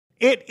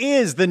It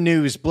is the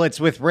News Blitz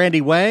with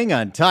Randy Wang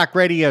on Talk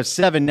Radio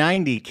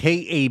 790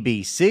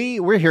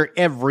 KABC. We're here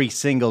every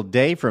single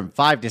day from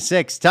 5 to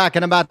 6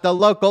 talking about the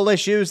local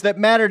issues that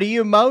matter to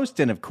you most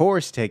and, of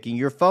course, taking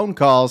your phone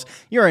calls.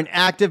 You're an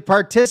active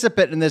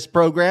participant in this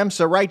program,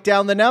 so write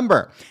down the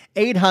number,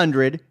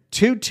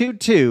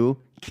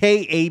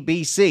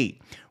 800-222-KABC.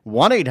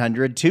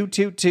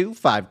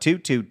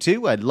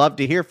 1-800-222-5222. I'd love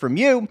to hear from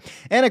you.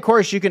 And, of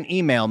course, you can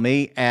email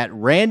me at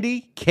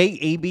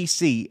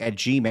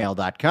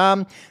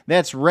randykabc@gmail.com.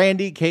 That's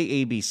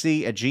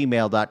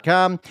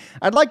randykabc@gmail.com.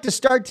 I'd like to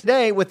start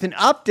today with an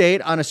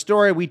update on a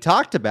story we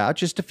talked about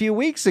just a few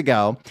weeks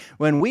ago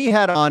when we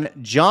had on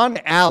John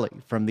Alley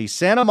from the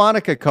Santa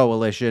Monica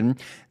Coalition,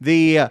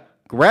 the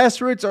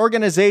grassroots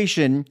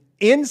organization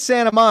in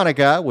Santa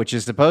Monica, which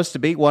is supposed to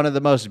be one of the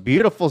most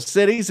beautiful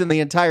cities in the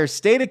entire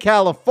state of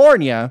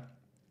California,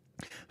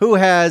 who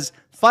has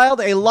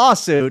filed a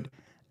lawsuit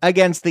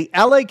against the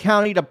LA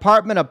County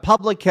Department of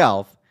Public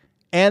Health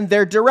and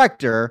their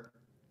director,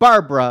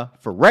 Barbara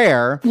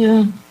Ferrer,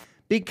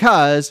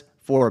 because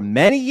for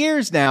many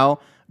years now,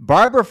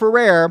 Barbara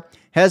Ferrer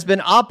has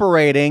been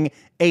operating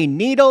a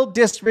needle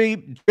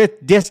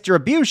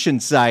distribution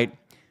site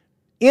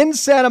in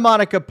Santa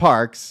Monica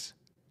Parks,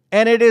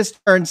 and it has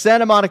turned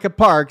Santa Monica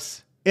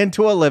Parks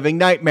into a living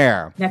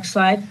nightmare. Next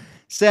slide.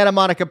 Santa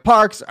Monica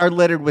Parks are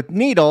littered with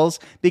needles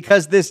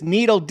because this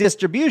needle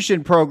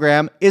distribution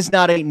program is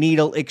not a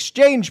needle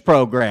exchange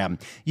program.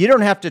 You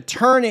don't have to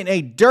turn in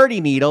a dirty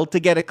needle to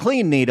get a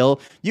clean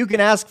needle. You can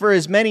ask for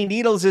as many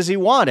needles as you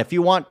want. If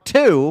you want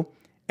 2,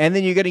 and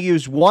then you're going to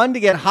use 1 to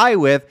get high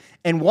with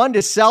and 1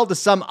 to sell to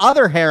some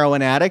other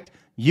heroin addict,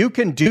 you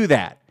can do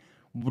that.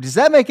 Does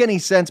that make any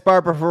sense,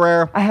 Barbara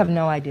Ferrer? I have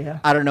no idea.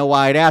 I don't know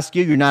why I'd ask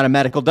you. You're not a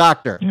medical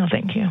doctor. No,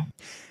 thank you.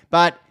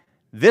 But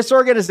this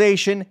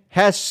organization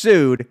has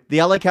sued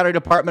the LA County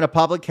Department of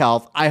Public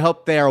Health. I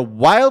hope they are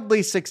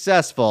wildly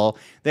successful.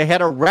 They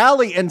had a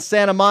rally in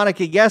Santa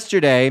Monica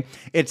yesterday.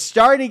 It's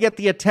starting to get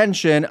the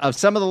attention of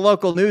some of the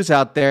local news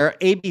out there.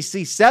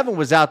 ABC7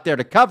 was out there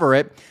to cover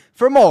it.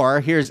 For more,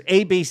 here's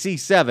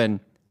ABC7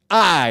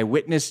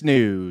 Eyewitness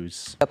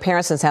News.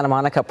 Parents in Santa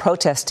Monica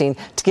protesting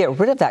to get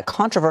rid of that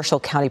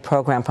controversial county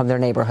program from their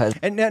neighborhoods.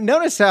 And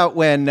notice how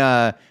when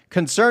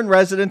concerned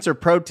residents are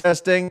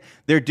protesting,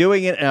 they're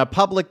doing it in a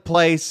public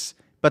place,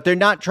 but they're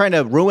not trying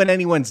to ruin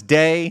anyone's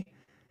day.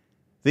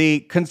 The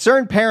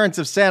concerned parents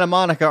of Santa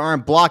Monica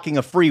aren't blocking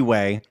a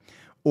freeway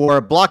or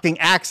blocking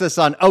access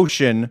on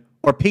Ocean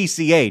or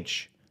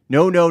PCH.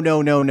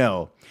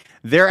 No.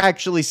 They're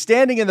actually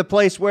standing in the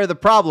place where the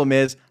problem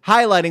is,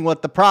 highlighting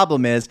what the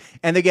problem is,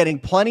 and they're getting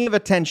plenty of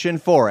attention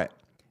for it.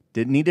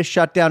 Didn't need to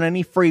shut down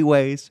any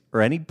freeways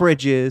or any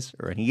bridges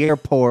or any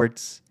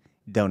airports.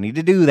 Don't need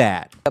to do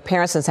that.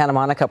 Parents in Santa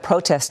Monica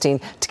protesting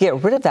to get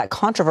rid of that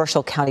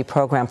controversial county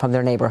program from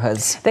their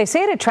neighborhoods. They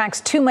say it attracts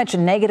too much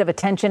negative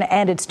attention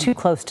and it's too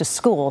close to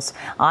schools.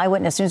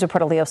 Eyewitness News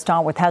reporter Leo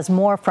Stallworth has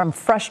more from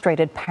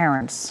frustrated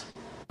parents.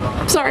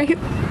 Sorry.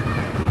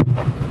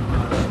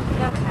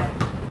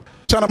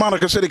 Santa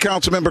Monica City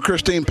Council member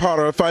Christine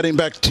Potter fighting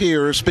back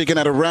tears, speaking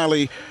at a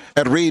rally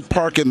at Reed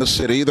Park in the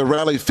city. The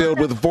rally filled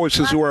with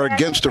voices who are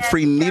against a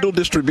free needle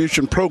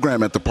distribution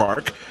program at the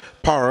park.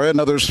 Potter and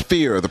others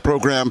fear the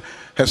program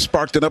has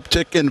sparked an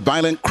uptick in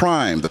violent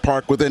crime. The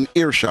park within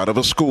earshot of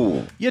a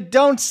school. You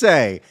don't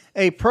say.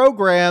 A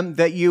program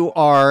that you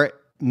are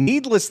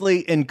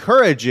needlessly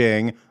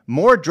encouraging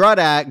more drug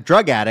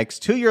addicts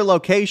to your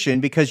location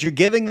because you're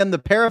giving them the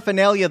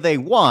paraphernalia they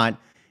want,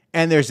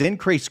 and there's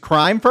increased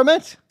crime from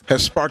it?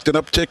 Has sparked an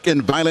uptick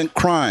in violent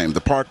crime.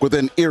 The park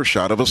within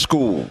earshot of a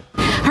school.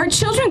 Our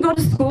children go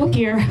to school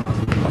here.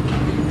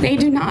 They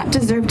do not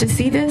deserve to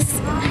see this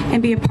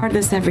and be a part of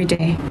this every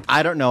day.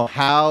 I don't know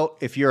how,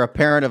 if you're a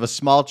parent of a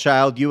small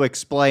child, you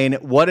explain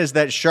what is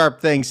that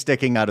sharp thing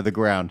sticking out of the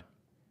ground.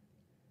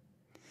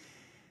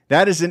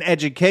 That is an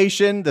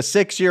education the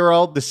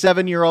 6-year-old, the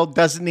 7-year-old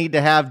doesn't need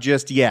to have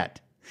just yet.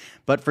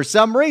 But for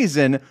some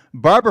reason,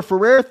 Barbara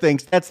Ferrer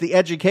thinks that's the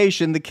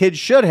education the kids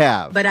should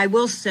have. But I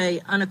will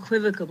say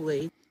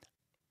unequivocally.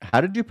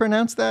 How did you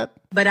pronounce that?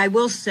 But I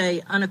will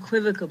say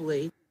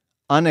unequivocally.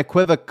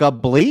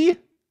 Unequivocally?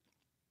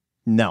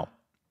 No.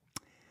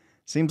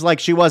 Seems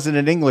like she wasn't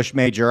an English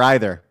major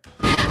either.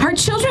 Our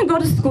children go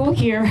to school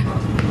here.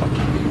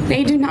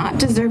 They do not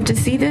deserve to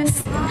see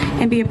this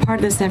and be a part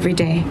of this every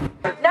day.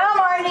 No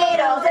more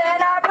needles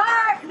in our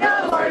park.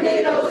 No more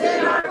needles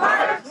in our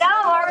park.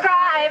 No more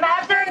crime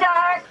after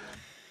dark.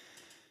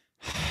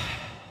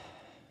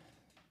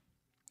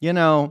 You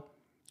know,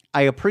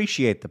 I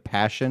appreciate the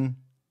passion,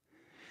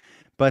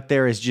 but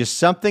there is just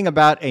something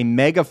about a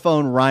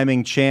megaphone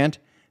rhyming chant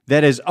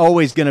that is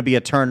always going to be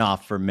a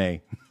turnoff for me.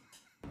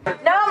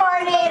 No more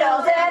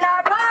needles in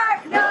our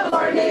park. No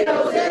more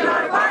needles in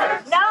our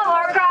park. No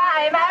more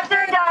crime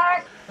after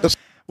dark.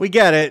 We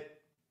get it,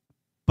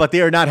 but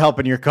they are not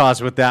helping your cause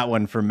with that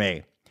one for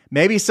me.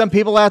 Maybe some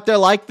people out there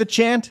like the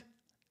chant.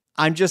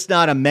 I'm just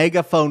not a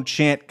megaphone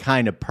chant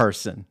kind of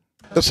person.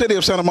 The city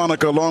of Santa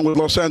Monica, along with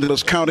Los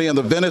Angeles County and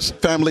the Venice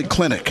Family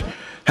Clinic,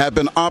 have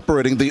been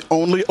operating the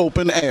only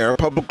open-air,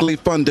 publicly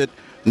funded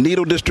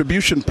needle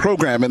distribution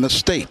program in the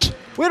state.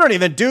 We don't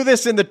even do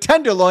this in the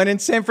Tenderloin in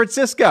San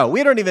Francisco.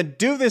 We don't even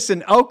do this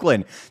in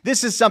Oakland.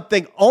 This is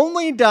something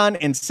only done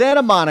in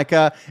Santa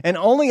Monica and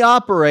only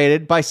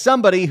operated by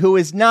somebody who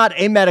is not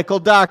a medical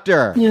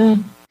doctor. Yeah.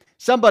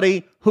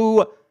 Somebody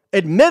who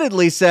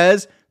admittedly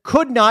says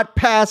could not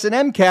pass an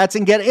MCATs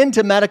and get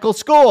into medical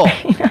school.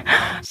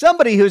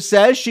 Somebody who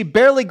says she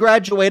barely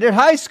graduated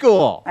high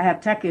school. I have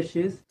tech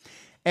issues.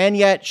 And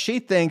yet she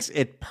thinks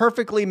it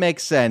perfectly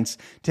makes sense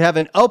to have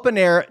an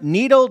open-air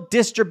needle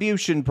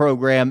distribution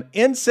program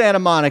in Santa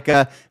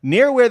Monica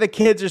near where the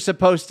kids are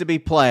supposed to be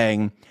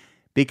playing,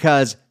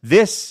 because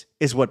this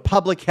is what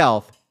public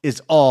health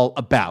is all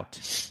about.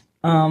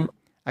 I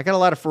got a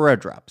lot of Ferrero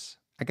drops.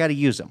 I got to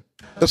use them.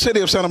 The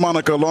city of Santa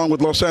Monica, along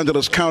with Los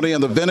Angeles County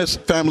and the Venice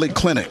Family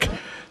Clinic,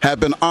 have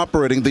been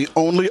operating the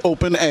only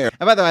open air.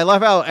 And by the way, I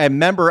love how a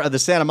member of the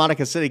Santa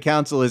Monica City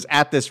Council is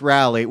at this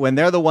rally when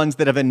they're the ones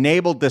that have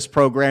enabled this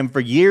program for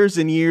years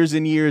and years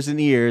and years and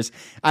years,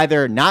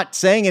 either not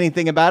saying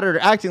anything about it or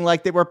acting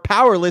like they were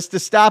powerless to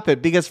stop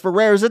it because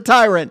Ferrer's a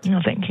tyrant. No,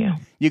 thank you.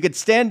 You could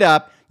stand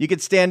up, you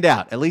could stand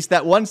out. At least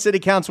that one city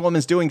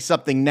councilwoman's doing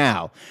something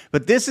now.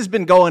 But this has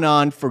been going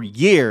on for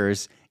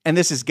years, and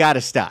this has got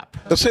to stop.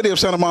 The city of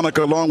Santa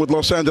Monica, along with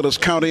Los Angeles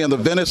County and the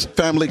Venice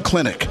Family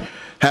Clinic,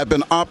 have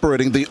been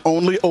operating the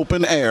only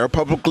open-air,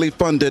 publicly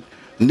funded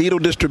needle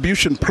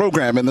distribution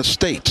program in the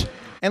state.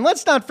 And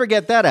let's not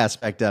forget that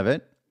aspect of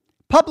it.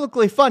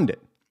 Publicly funded.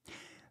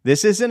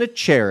 This isn't a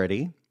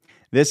charity.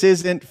 This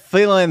isn't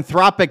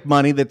philanthropic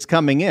money that's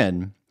coming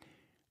in.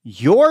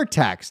 Your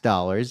tax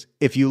dollars,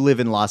 if you live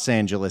in Los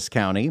Angeles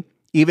County,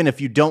 even if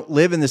you don't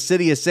live in the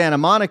city of Santa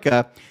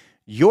Monica,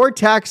 your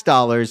tax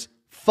dollars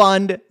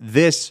fund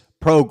this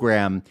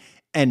program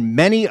and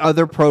many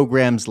other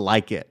programs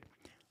like it.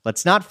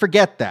 Let's not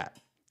forget that,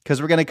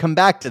 because we're going to come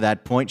back to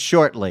that point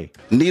shortly.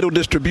 Needle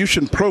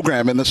distribution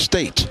program in the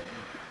state.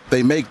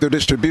 They make their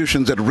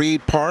distributions at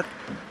Reed Park,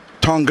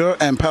 Tonga,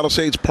 and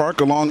Palisades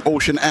Park along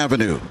Ocean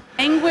Avenue.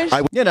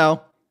 You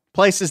know,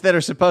 places that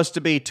are supposed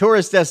to be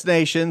tourist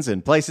destinations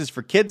and places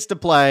for kids to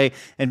play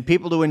and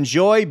people to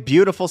enjoy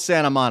beautiful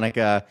Santa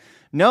Monica.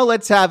 No,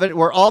 let's have it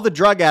where all the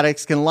drug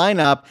addicts can line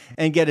up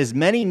and get as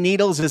many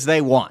needles as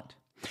they want.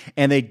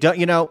 And they don't,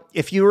 you know,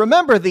 if you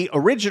remember the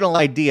original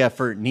idea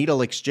for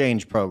needle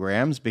exchange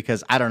programs,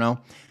 because I don't know,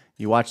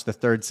 you watched the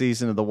third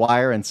season of The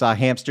Wire and saw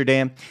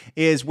Hamsterdam,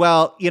 is,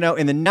 well, you know,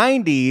 in the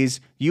 90s,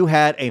 you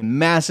had a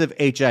massive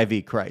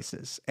HIV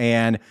crisis.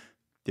 And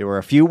there were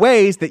a few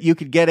ways that you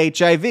could get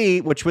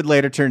HIV, which would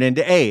later turn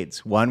into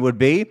AIDS. One would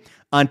be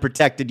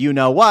unprotected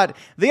you-know-what.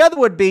 The other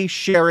would be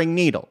sharing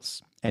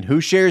needles. And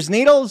who shares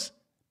needles?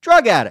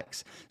 Drug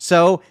addicts.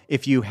 So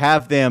if you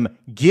have them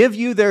give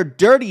you their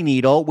dirty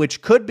needle,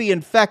 which could be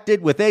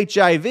infected with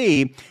HIV,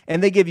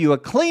 and they give you a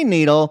clean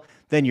needle,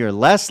 then you're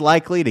less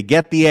likely to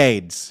get the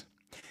AIDS.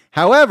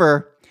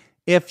 However,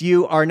 if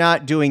you are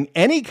not doing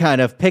any kind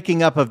of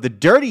picking up of the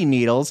dirty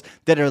needles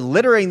that are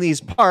littering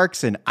these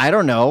parks, and I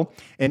don't know,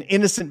 an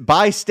innocent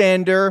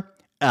bystander,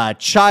 a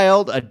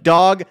child, a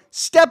dog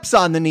steps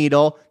on the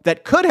needle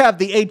that could have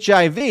the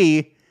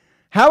HIV,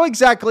 how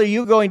exactly are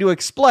you going to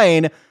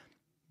explain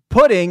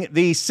putting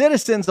the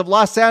citizens of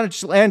Los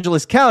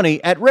Angeles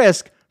County at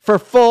risk for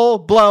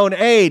full-blown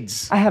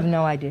AIDS? I have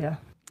no idea.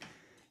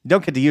 You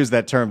don't get to use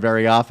that term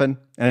very often,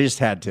 and I just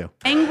had to.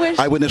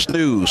 Eyewitness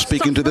News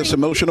speaking to this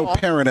emotional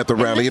parent at the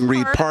rally in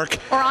Reed Park.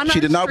 She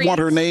did not want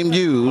her name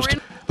used,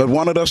 but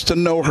wanted us to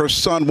know her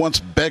son once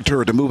begged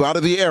her to move out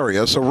of the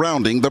area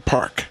surrounding the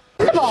park.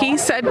 He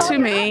said to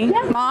me,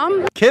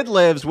 Mom, Kid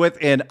lives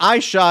within eye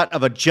shot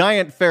of a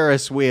giant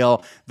Ferris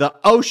wheel, the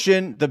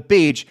ocean, the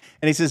beach,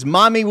 and he says,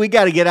 Mommy, we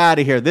got to get out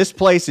of here. This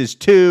place is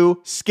too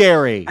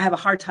scary. I have a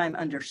hard time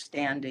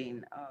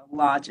understanding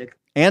logic.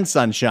 And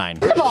sunshine.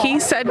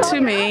 he said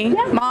to me,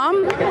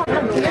 Mom,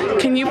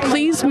 can you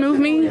please move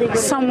me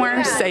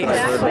somewhere safe?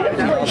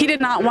 He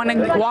did not want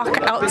to walk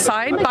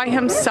outside by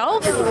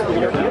himself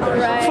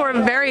for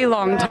a very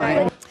long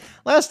time.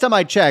 Last time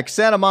I checked,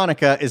 Santa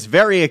Monica is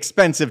very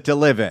expensive to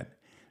live in.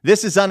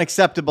 This is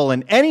unacceptable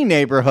in any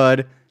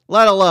neighborhood,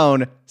 let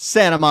alone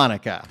Santa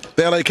Monica.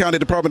 The LA County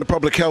Department of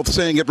Public Health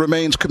saying it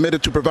remains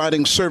committed to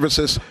providing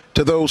services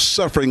to those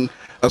suffering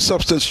a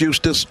substance use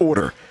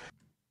disorder.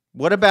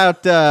 What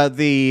about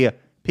the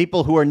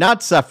people who are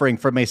not suffering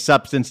from a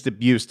substance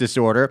abuse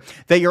disorder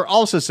that you're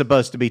also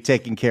supposed to be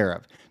taking care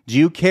of? Do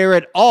you care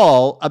at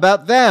all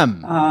about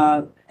them?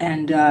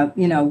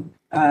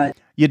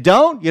 You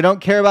don't? You don't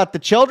care about the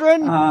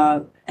children?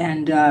 The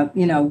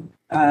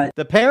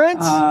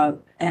parents?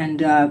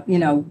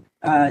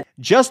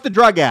 Just the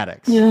drug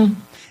addicts. Yeah.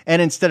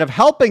 And instead of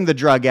helping the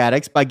drug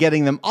addicts by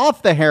getting them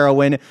off the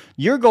heroin,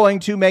 you're going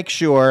to make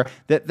sure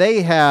that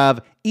they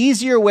have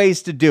easier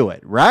ways to do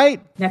it, right?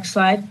 Next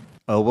slide.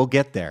 Oh, we'll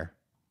get there.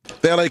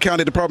 The LA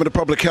County Department of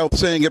Public Health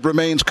saying it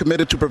remains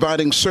committed to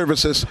providing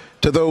services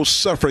to those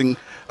suffering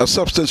a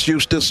substance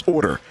use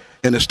disorder.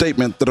 In a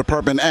statement, the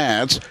department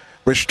adds,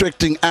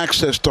 restricting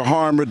access to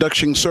harm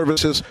reduction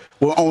services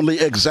will only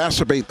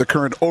exacerbate the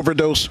current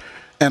overdose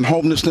and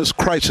homelessness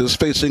crisis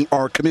facing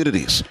our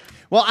communities.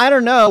 Well, I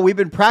don't know. We've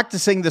been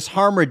practicing this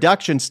harm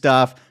reduction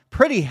stuff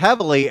pretty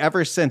heavily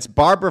ever since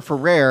Barbara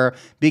Ferrer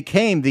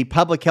became the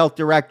public health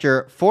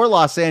director for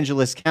Los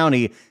Angeles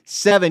County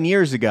 7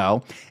 years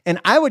ago. And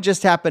I would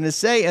just happen to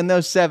say in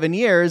those 7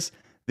 years,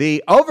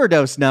 the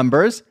overdose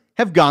numbers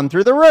have gone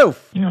through the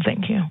roof. No,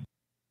 thank you.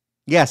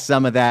 Yes,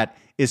 some of that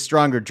is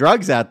stronger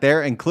drugs out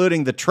there,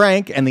 including the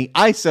Trank and the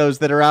ISOs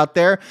that are out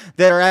there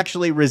that are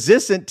actually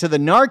resistant to the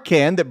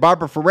Narcan that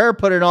Barbara Ferrer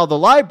put in all the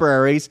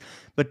libraries.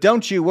 But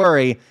don't you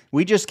worry,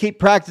 we just keep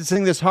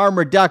practicing this harm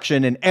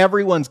reduction and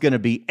everyone's going to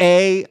be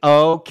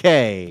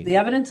A-OK. The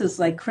evidence is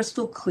like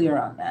crystal clear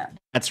on that.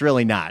 That's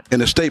really not.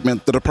 In a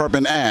statement, the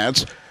department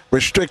adds,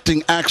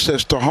 restricting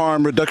access to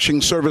harm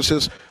reduction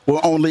services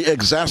will only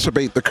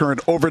exacerbate the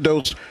current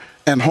overdose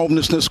and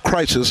homelessness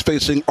crisis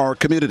facing our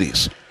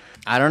communities.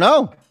 I don't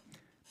know.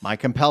 Might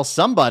compel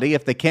somebody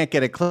if they can't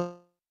get it clear.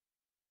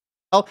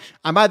 Well,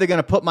 I'm either going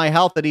to put my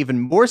health at even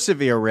more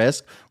severe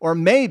risk, or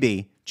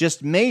maybe,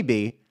 just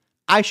maybe,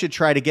 I should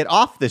try to get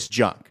off this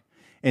junk.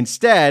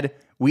 Instead,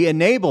 we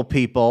enable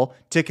people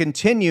to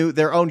continue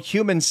their own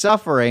human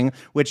suffering,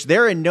 which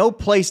they're in no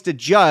place to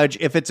judge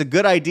if it's a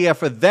good idea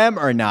for them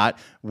or not.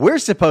 We're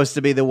supposed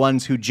to be the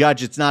ones who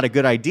judge it's not a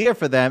good idea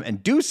for them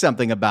and do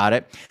something about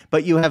it.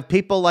 But you have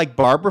people like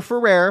Barbara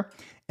Ferrer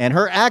and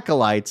her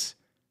acolytes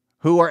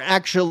who are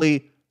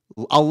actually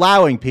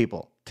allowing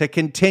people to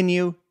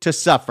continue to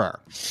suffer.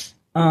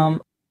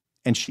 And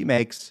she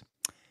makes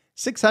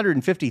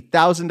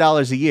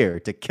 $650,000 a year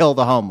to kill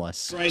the homeless.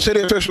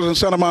 City officials in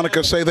Santa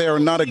Monica say they are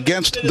not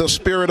against the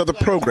spirit of the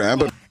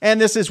program.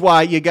 And this is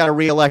why you got to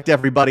reelect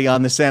everybody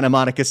on the Santa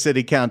Monica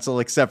City Council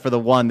except for the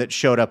one that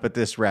showed up at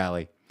this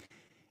rally.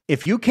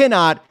 If you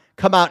cannot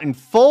come out in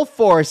full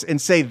force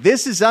and say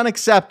this is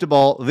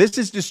unacceptable, this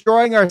is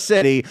destroying our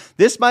city,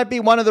 this might be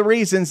one of the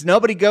reasons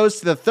nobody goes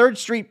to the 3rd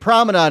Street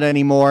Promenade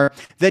anymore,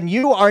 then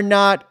you are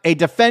not a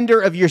defender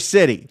of your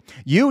city.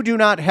 You do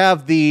not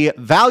have the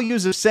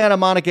values of Santa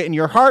Monica in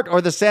your heart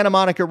or the Santa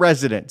Monica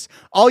residents.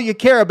 All you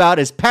care about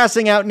is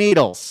passing out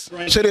needles.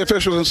 City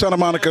officials in Santa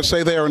Monica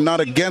say they are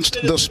not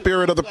against the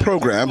spirit of the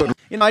program. But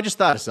you know, I just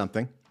thought of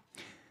something.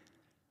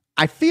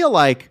 I feel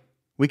like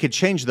we could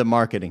change the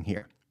marketing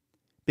here.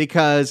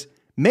 Because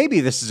maybe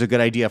this is a good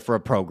idea for a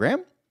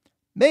program.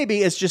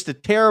 Maybe it's just a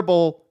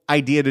terrible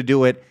idea to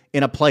do it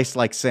in a place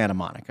like Santa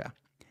Monica.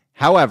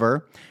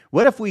 However,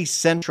 what if we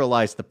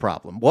centralize the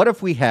problem? What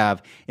if we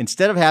have,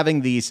 instead of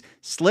having these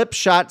slip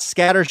shot,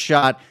 scatter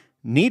shot,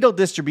 needle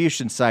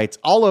distribution sites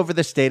all over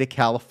the state of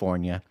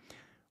California,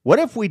 what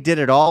if we did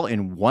it all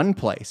in one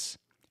place?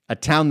 A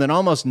town that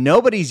almost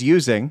nobody's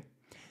using,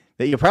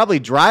 that you probably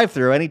drive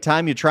through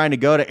anytime you're trying to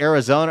go to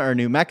Arizona or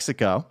New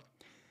Mexico.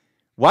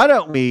 Why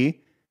don't we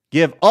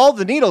give all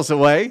the needles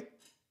away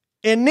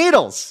in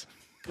Needles?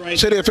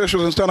 City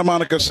officials in Santa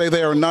Monica say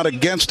they are not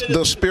against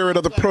the spirit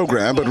of the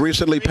program, but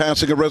recently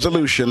passing a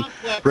resolution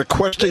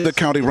requesting the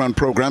county-run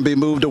program be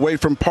moved away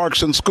from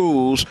parks and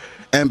schools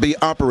and be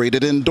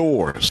operated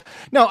indoors.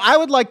 No, I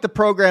would like the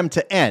program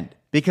to end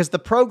because the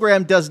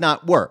program does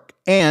not work.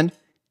 And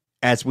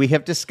as we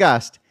have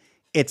discussed,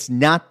 it's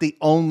not the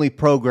only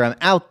program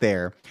out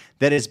there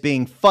that is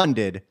being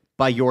funded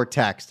by your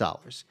tax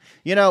dollars.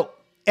 You know,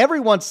 every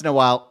once in a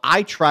while,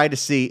 I try to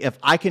see if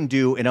I can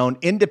do an own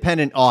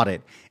independent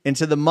audit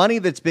into the money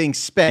that's being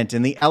spent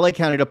in the LA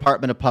County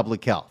Department of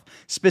Public Health,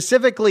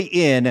 specifically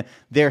in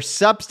their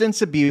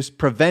substance abuse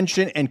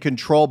prevention and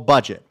control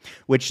budget,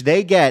 which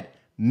they get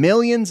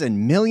millions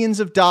and millions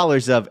of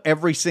dollars of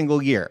every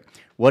single year.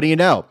 What do you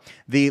know?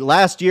 The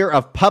last year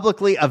of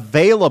publicly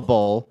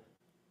available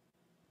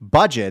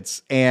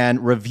budgets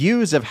and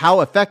reviews of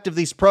how effective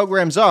these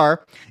programs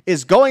are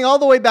is going all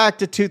the way back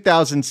to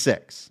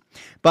 2006.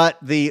 But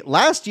the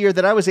last year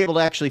that I was able to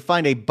actually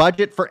find a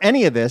budget for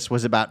any of this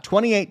was about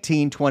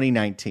 2018,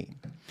 2019.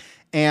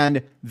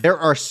 And there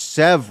are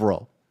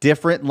several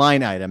different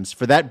line items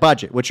for that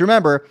budget, which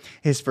remember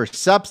is for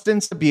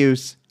substance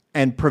abuse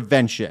and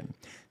prevention.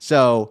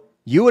 So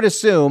you would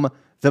assume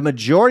the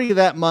majority of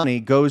that money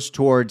goes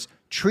towards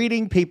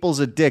treating people's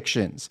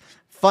addictions,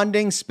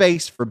 funding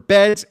space for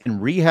beds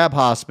and rehab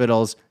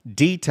hospitals,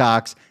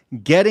 detox,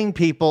 getting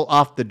people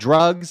off the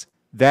drugs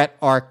that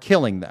are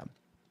killing them.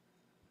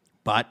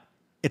 But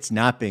it's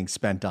not being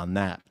spent on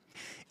that.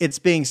 It's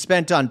being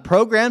spent on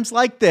programs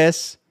like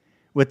this,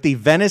 with the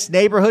Venice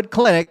Neighborhood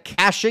Clinic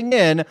cashing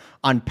in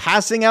on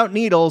passing out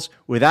needles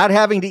without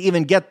having to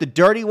even get the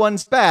dirty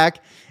ones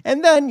back.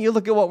 And then you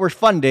look at what we're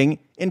funding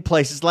in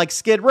places like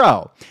Skid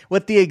Row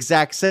with the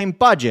exact same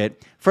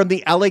budget from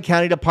the LA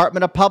County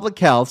Department of Public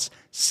Health's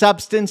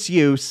substance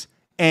use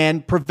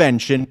and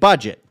prevention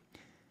budget.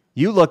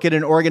 You look at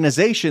an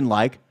organization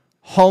like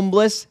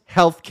Homeless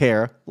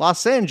Healthcare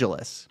Los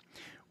Angeles,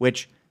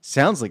 which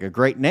sounds like a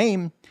great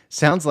name.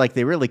 Sounds like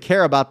they really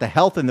care about the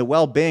health and the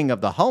well-being of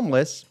the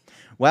homeless.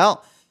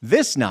 Well,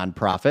 this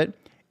nonprofit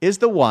is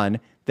the one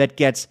that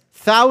gets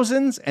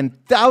thousands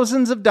and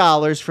thousands of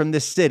dollars from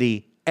the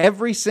city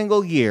every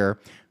single year,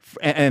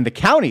 and the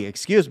county,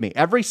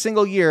 every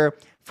single year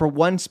for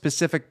one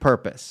specific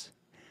purpose.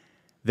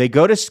 They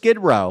go to Skid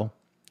Row,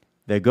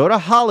 they go to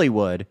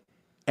Hollywood,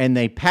 and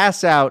they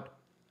pass out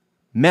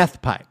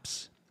meth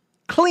pipes,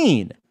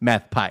 clean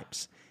meth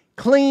pipes,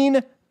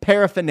 clean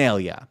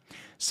paraphernalia.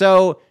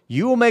 So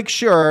you will make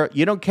sure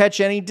you don't catch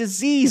any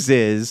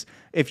diseases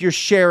if you're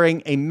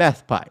sharing a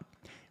meth pipe.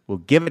 We'll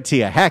give it to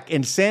you. Heck,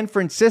 in San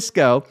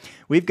Francisco,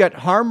 we've got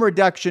harm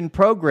reduction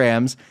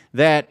programs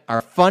that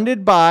are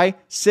funded by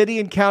city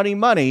and county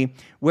money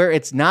where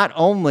it's not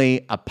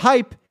only a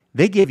pipe,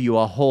 they give you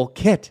a whole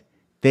kit.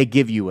 They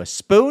give you a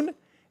spoon.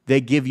 They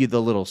give you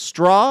the little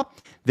straw.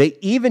 They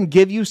even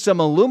give you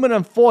some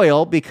aluminum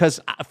foil because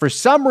for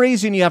some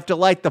reason you have to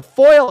light the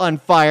foil on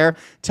fire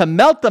to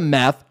melt the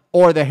meth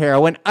or the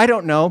heroin. I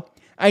don't know.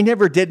 I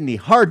never did any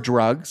hard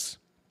drugs,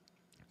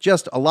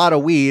 just a lot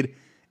of weed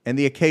and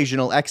the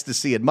occasional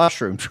ecstasy and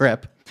mushroom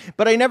trip.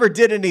 But I never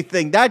did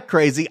anything that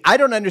crazy. I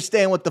don't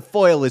understand what the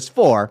foil is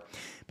for.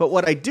 But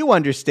what I do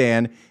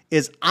understand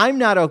is I'm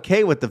not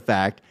okay with the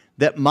fact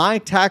that my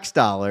tax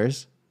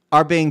dollars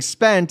are being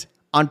spent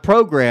on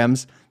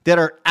programs that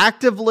are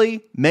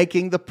actively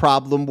making the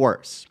problem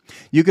worse.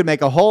 You could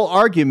make a whole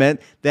argument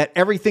that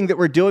everything that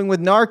we're doing with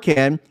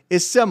Narcan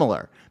is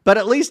similar. But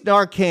at least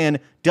Narcan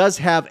does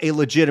have a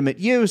legitimate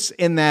use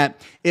in that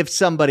if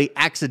somebody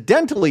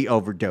accidentally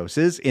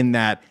overdoses, in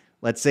that,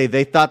 let's say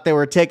they thought they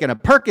were taking a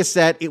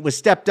Percocet, it was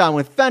stepped on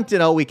with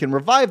fentanyl, we can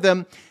revive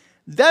them.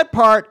 That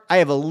part, I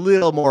have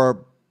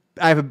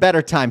a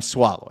better time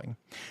swallowing.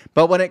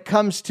 But when it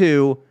comes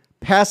to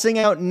passing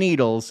out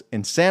needles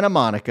in Santa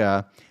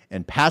Monica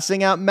and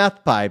passing out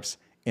meth pipes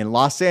in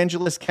Los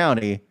Angeles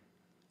County,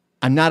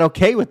 I'm not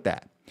okay with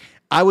that.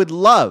 I would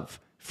love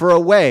for a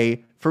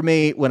way for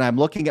me, when I'm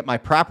looking at my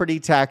property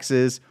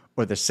taxes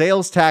or the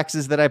sales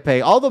taxes that I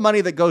pay, all the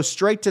money that goes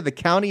straight to the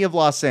county of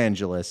Los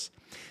Angeles,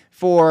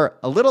 for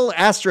a little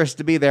asterisk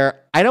to be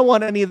there, I don't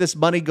want any of this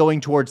money going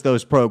towards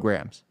those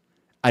programs.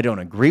 I don't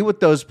agree with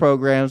those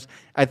programs.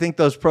 I think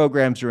those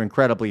programs are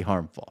incredibly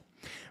harmful.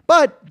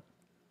 But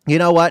you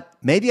know what?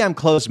 Maybe I'm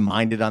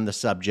closed-minded on the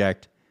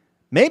subject.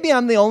 Maybe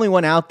I'm the only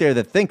one out there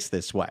that thinks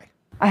this way.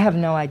 I have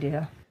no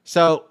idea.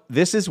 So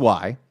this is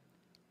why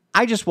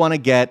I just want to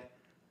get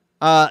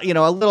a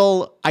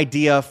little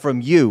idea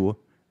from you,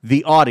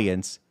 the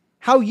audience,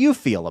 how you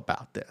feel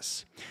about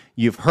this.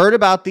 You've heard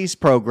about these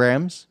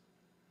programs.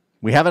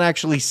 We haven't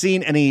actually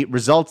seen any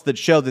results that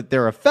show that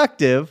they're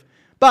effective,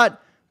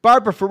 but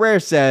Barbara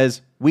Ferrer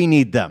says we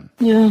need them.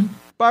 Yeah.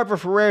 Barbara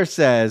Ferrer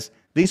says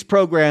these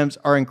programs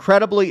are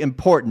incredibly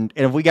important,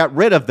 and if we got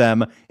rid of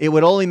them, it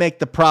would only make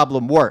the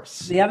problem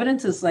worse. The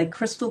evidence is like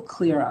crystal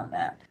clear on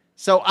that.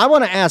 So I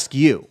want to ask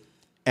you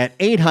at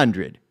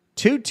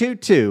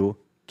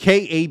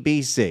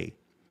 800-222-KABC,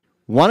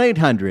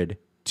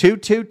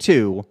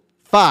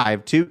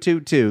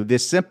 1-800-222-5222,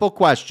 this simple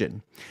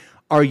question.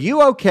 Are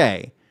you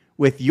okay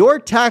with your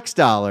tax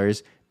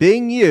dollars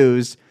being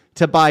used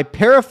to buy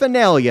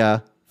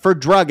paraphernalia for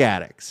drug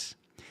addicts?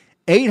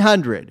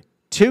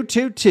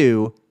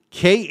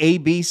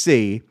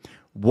 800-222-KABC,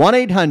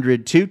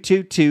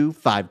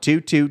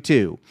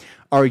 1-800-222-5222.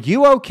 Are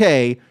you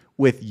okay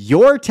with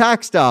your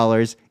tax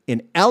dollars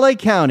in LA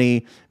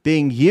County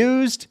being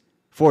used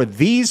for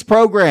these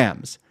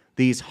programs,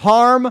 these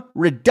harm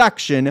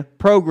reduction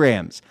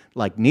programs,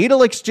 like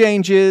needle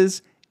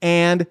exchanges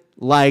and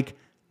like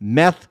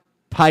meth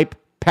pipe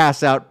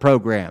pass out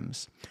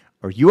programs?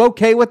 Are you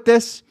okay with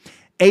this?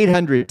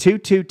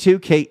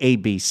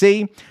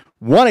 800-222-KABC,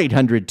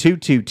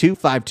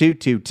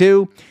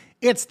 1-800-222-5222.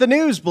 It's the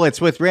News Blitz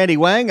with Randy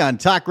Wang on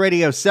Talk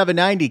Radio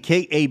 790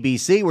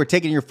 KABC. We're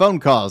taking your phone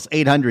calls,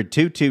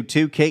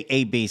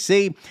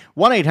 800-222-KABC,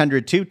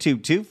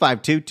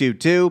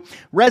 1-800-222-5222.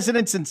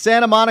 Residents in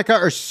Santa Monica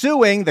are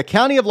suing the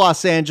County of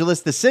Los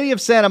Angeles, the City of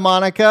Santa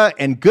Monica,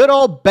 and good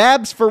old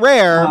Babs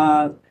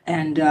Ferrer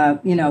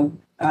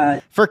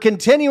for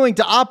continuing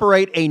to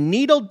operate a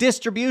needle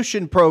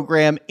distribution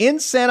program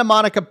in Santa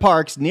Monica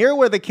parks near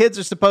where the kids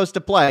are supposed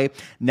to play.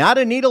 Not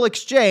a needle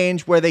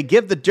exchange where they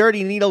give the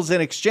dirty needles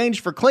in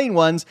exchange for clean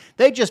ones.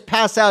 They just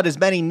pass out as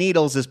many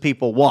needles as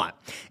people want.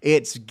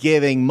 It's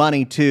giving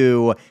money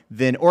to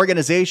an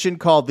organization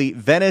called the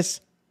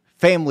Venice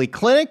Family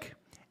Clinic,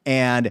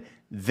 and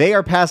they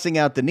are passing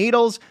out the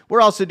needles.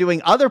 We're also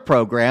doing other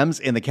programs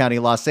in the County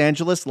of Los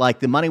Angeles, like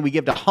the money we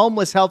give to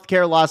Homeless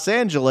Healthcare Los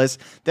Angeles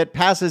that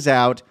passes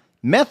out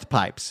meth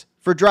pipes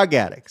for drug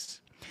addicts.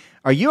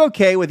 Are you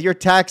okay with your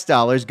tax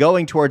dollars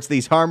going towards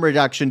these harm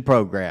reduction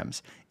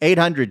programs?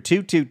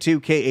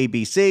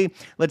 800-222-KABC.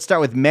 Let's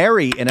start with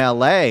Mary in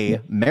LA.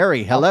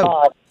 Mary,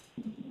 hello.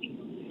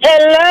 Hello.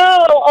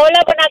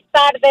 Hola, buenas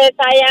tardes.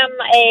 I am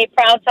a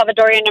proud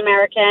Salvadorian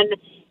American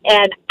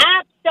and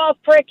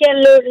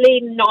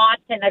absolutely not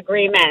in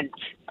agreement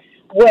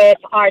with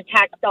our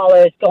tax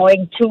dollars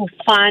going to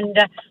fund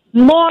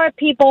more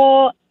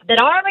people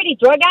that are already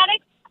drug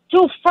addicts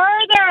to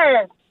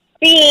further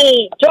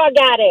be drug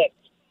addicts.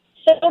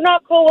 So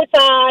not cool with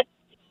that.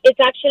 It's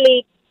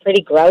actually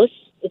pretty gross.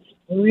 It's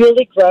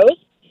really gross.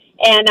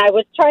 and I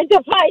was trying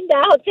to find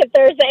out if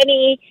there's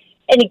any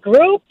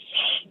groups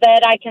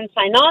that I can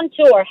sign on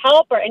to or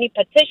help, or any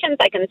petitions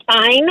I can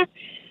sign,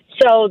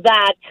 so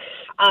that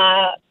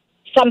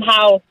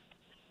somehow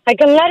I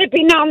can let it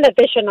be known that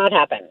this should not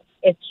happen.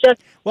 It's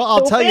just well,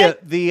 I'll tell you,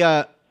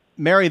 stupid.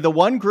 Mary, the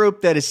one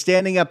group that is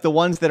standing up, the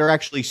ones that are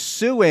actually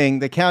suing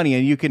the county,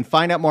 and you can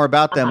find out more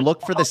about them,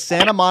 look for the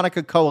Santa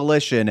Monica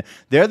Coalition.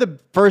 They're the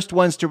first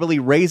ones to really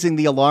raising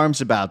the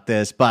alarms about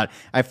this. But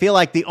I feel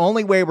like the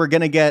only way we're going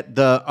to get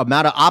the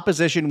amount of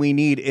opposition we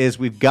need is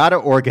we've got to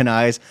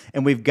organize,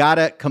 and we've got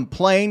to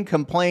complain to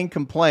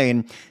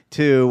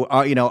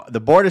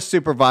the Board of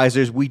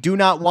Supervisors. We do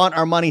not want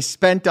our money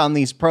spent on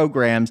these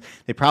programs.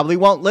 They probably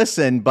won't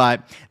listen,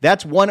 but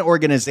that's one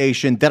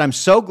organization that I'm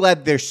so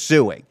glad they're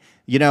suing.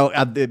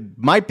 It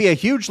might be a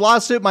huge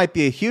lawsuit, might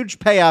be a huge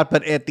payout,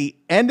 but at the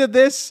end of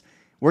this,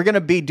 we're going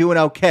to be doing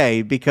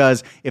okay,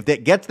 because if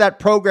it gets that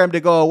program to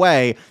go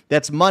away,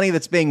 that's money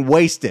that's being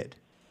wasted.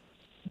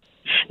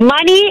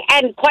 Money,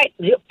 and quite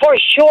for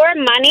sure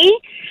money.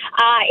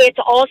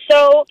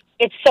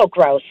 It's so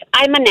gross.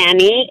 I'm a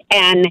nanny,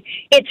 and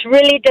it's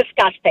really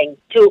disgusting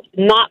to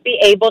not be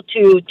able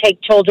to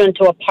take children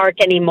to a park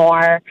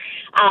anymore,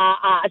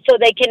 so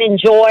they can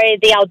enjoy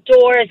the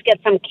outdoors, get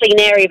some clean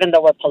air, even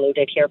though we're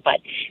polluted here. But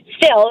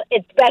still,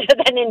 it's better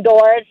than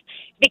indoors,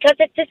 because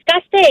it's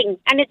disgusting,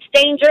 and it's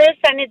dangerous,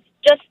 and it's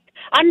just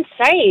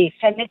unsafe,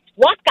 and it's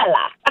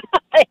wakala.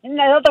 In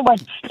other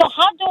words, so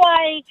how do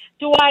I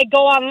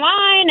go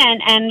online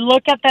and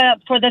look at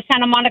for the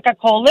Santa Monica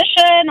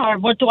Coalition, or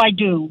what do I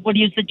do? What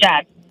do you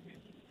suggest?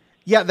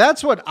 Yeah,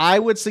 that's what I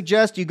would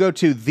suggest. You go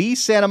to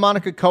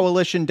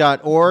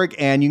thesantamonicacoalition.org,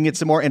 and you can get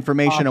some more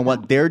information on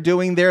what they're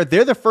doing there.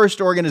 They're the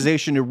first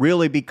organization to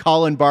really be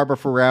calling Barbara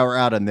Ferrer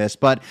out on this.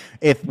 But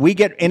if we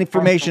get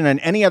information on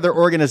any other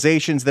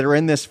organizations that are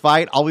in this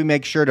fight, I'll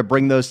make sure to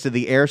bring those to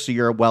the air so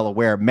you're well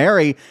aware.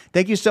 Mary,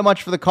 thank you so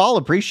much for the call.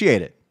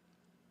 Appreciate it.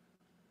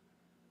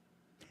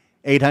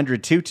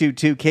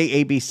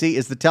 800-222-KABC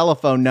is the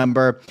telephone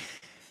number.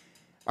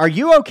 Are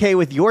you okay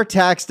with your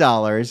tax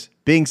dollars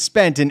being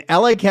spent in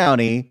LA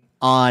County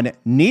on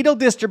needle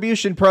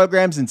distribution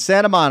programs in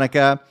Santa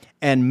Monica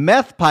and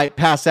meth pipe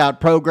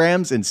pass-out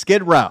programs in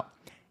Skid Row?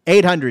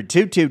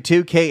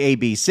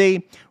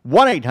 800-222-KABC,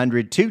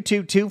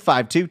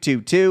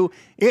 1-800-222-5222.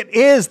 It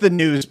is the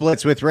News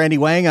Blitz with Randy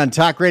Wang on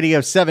Talk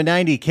Radio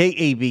 790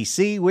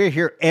 KABC. We're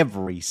here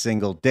every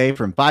single day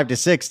from 5 to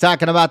 6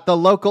 talking about the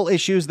local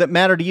issues that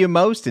matter to you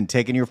most and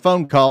taking your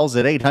phone calls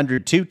at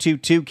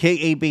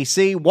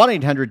 800-222-KABC,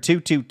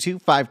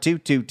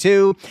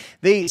 1-800-222-5222.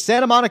 The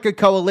Santa Monica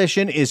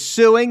Coalition is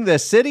suing the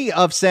city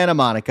of Santa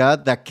Monica,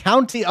 the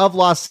county of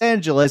Los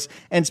Angeles,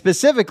 and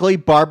specifically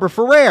Barbara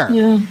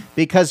Ferrer.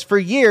 Because for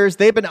years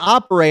they've been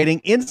operating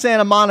in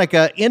Santa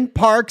Monica in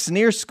parks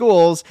near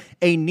schools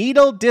a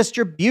needle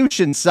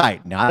distribution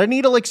site, not a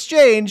needle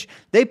exchange.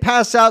 They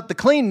pass out the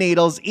clean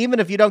needles,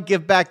 even if you don't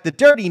give back the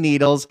dirty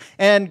needles.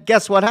 And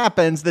guess what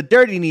happens? The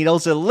dirty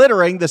needles are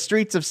littering the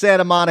streets of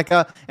Santa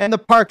Monica and the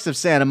parks of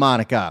Santa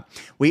Monica.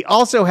 We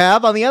also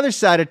have, on the other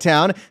side of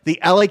town, the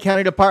LA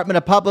County Department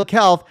of Public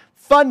Health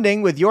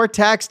funding with your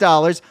tax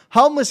dollars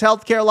Homeless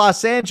Healthcare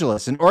Los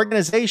Angeles, an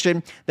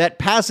organization that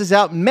passes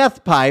out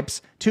meth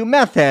pipes to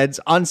meth heads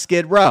on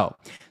Skid Row.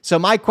 So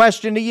my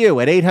question to you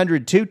at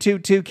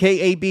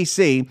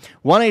 800-222-KABC,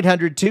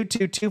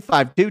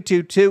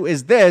 1-800-222-5222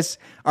 is this: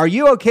 are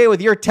you okay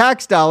with your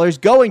tax dollars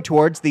going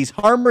towards these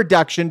harm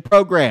reduction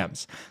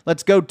programs?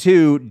 Let's go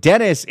to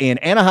Dennis in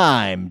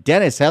Anaheim.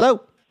 Dennis,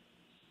 hello.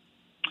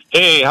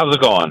 Hey, how's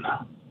it going?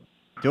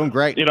 Doing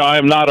great. I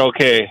am not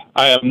okay.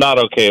 I am not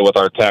okay with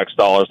our tax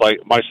dollars. Like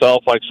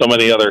myself, like so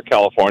many other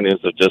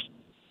Californians that just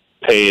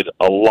paid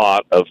a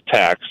lot of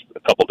tax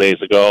a couple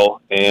days ago.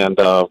 And,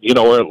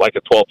 we're at like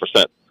a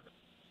 12%,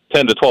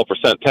 10 to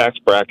 12% tax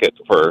bracket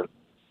for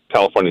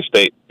California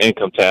state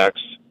income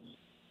tax.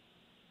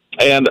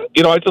 And,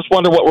 I just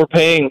wonder what we're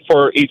paying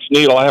for each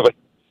needle.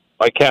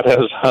 My cat has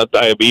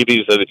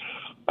diabetes, and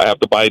I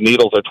have to buy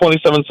needles. They're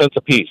 27 cents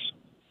a piece.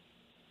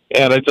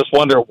 And I just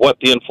wonder what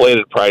the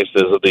inflated price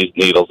is of these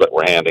needles that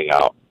we're handing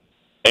out,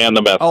 and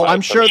the meth. Oh,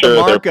 I'm sure the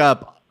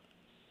markup.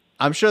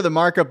 I'm sure the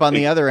markup on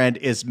the other end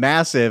is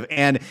massive.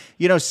 And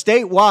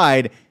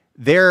statewide,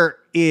 there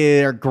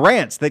are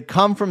grants that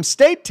come from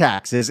state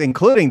taxes,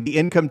 including the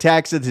income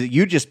taxes that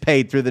you just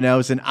paid through the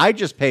nose and I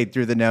just paid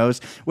through the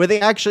nose, where they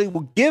actually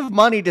will give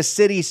money to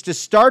cities to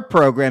start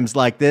programs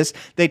like this.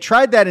 They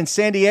tried that in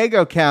San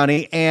Diego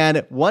County,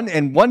 and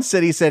one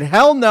city said,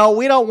 hell no,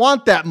 we don't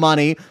want that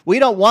money. We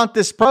don't want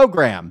this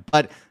program.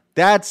 But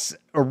that's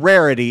a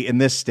rarity in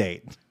this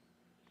state.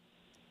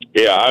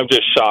 Yeah, I'm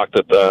just shocked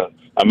at the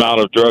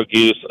amount of drug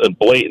use and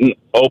blatant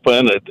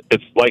open.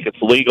 It's like it's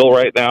legal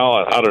right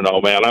now. I don't know,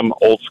 man. I'm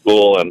old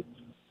school, and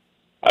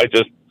I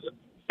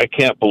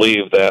can't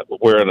believe that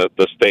we're in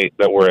the state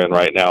that we're in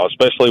right now,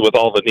 especially with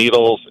all the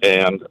needles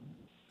and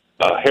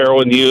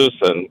heroin use,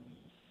 and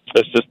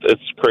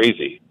it's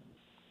crazy,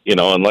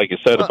 and like you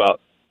said about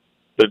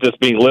they're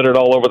just being littered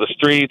all over the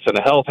streets and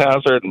a health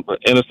hazard and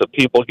innocent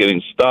people getting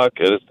stuck.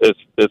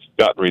 It's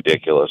gotten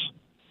ridiculous.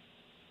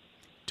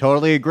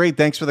 Totally agree.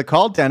 Thanks for the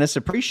call, Dennis.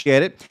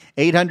 Appreciate it.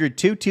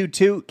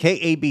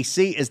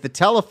 800-222-KABC is the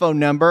telephone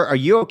number. Are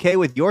you okay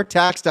with your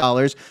tax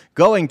dollars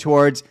going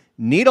towards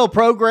needle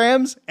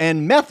programs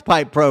and meth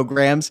pipe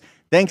programs?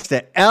 Thanks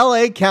to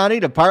L.A. County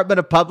Department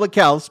of Public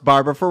Health's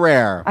Barbara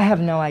Ferrer. I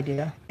have no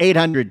idea.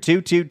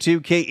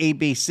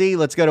 800-222-KABC.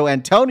 Let's go to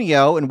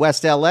Antonio in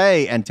West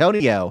L.A.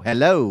 Antonio,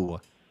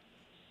 hello.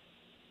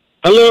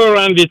 Hello,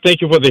 Randy. Thank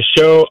you for the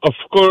show. Of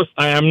course,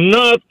 I am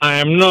not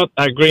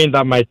agreeing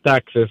that my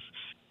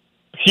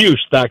huge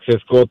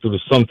taxes go to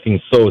something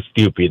so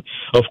stupid.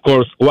 Of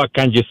course, what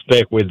can you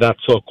expect with that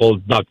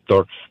so-called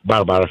doctor,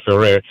 Barbara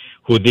Ferrer,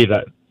 who did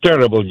a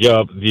terrible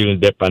job during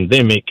the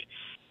pandemic?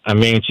 I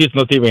mean, she's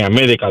not even a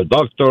medical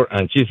doctor,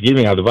 and she's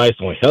giving advice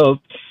on health.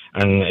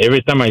 And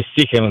every time I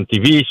see her on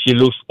TV, she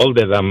looks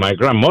older than my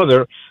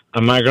grandmother,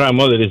 and my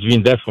grandmother has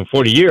been dead for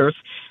 40 years,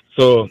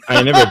 so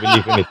I never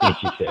believe anything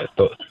she says.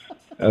 So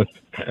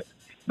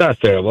that's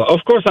terrible.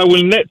 Of course, I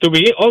will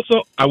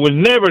I will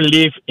never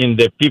live in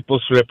the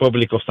People's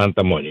Republic of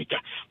Santa Monica.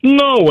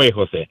 No way,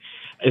 Jose.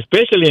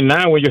 Especially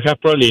now when you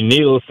have probably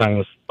needles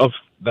and of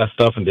that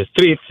stuff in the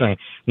streets and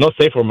not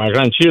safe for my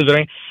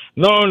grandchildren.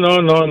 No.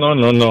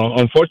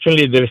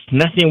 Unfortunately, there's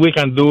nothing we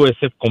can do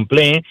except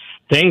complain.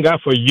 Thank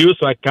God for you,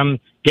 so I can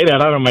get it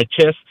out of my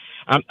chest.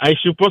 I'm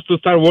supposed to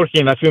start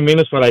working in a few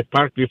minutes, but I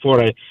park before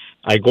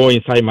I go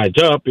inside my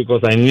job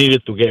because I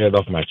needed to get it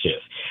off my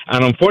chest.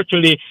 And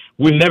unfortunately,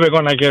 we're never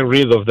going to get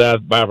rid of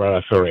that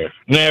Barbara Ferrer.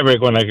 Never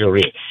going to get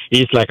rid.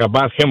 It's like a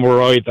bad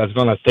hemorrhoid that's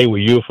going to stay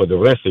with you for the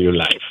rest of your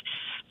life.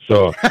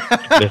 So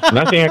there's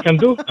nothing I can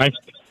do. I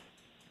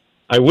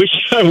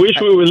wish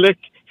we would let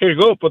her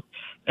go, but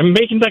I'm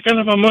making that kind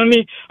of a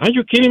money. Are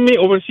you kidding me?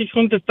 Over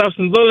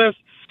 $600,000?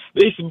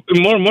 It's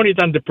more money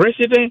than the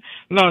president?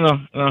 No.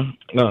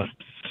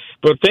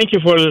 But thank you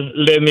for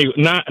letting me.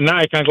 Now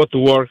I can go to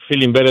work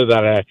feeling better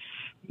that I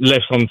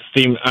left some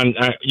steam. And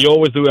you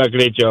always do a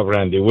great job,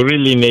 Randy. We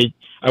really need.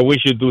 I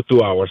wish you do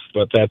 2 hours.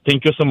 But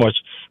thank you so much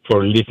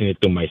for listening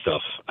to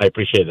myself. I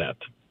appreciate that.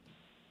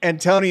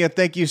 Antonio,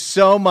 thank you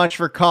so much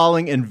for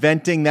calling and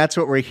venting. That's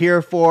what we're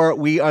here for.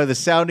 We are the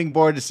sounding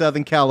board of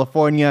Southern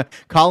California.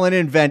 Call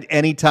and vent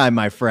anytime,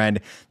 my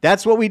friend.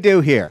 That's what we do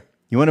here.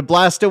 You want to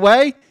blast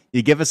away?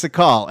 You give us a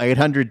call,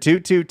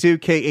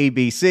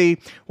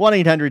 800-222-KABC,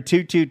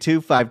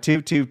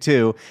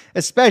 1-800-222-5222,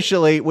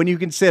 especially when you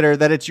consider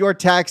that it's your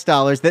tax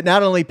dollars that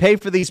not only pay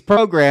for these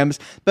programs,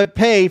 but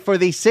pay for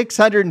the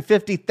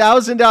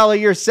 $650,000 a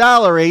year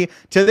salary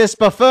to this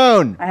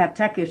buffoon. I have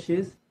tech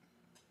issues.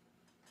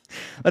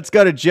 Let's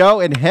go to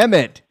Joe in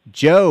Hemet.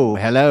 Joe,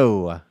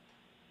 hello.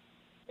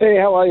 Hey,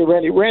 how are you,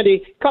 Randy?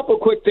 Randy, a couple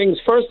quick things.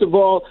 First of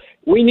all,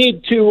 we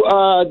need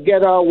to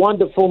get our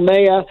wonderful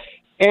mayor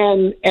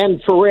and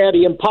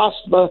Ferretti and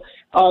Postma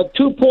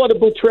 2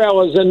 portable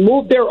trailers and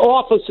move their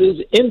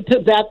offices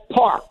into that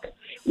park.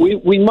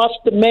 We must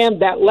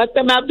demand that. Let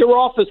them have their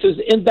offices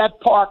in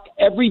that park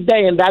every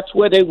day, and that's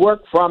where they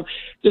work from.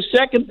 The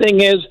second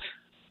thing is,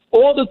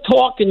 all the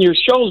talk, and your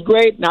show's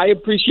great, and I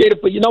appreciate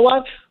it, but you know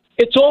what?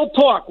 It's all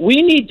talk.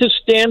 We need to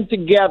stand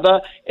together.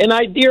 An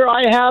idea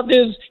I have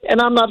is,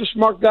 and I'm not a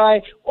smart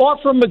guy,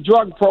 offer them a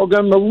drug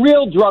program, a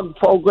real drug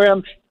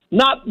program,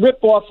 not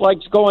rip-off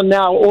like's going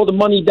now, all the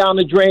money down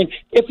the drain.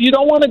 If you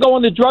don't want to go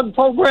on the drug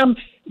program,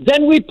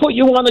 then we put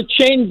you on a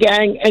chain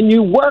gang and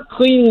you work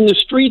cleaning the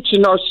streets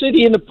in our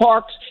city and the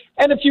parks.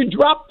 And if you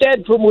drop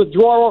dead from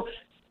withdrawal,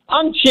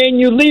 unchain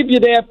you, leave you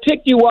there,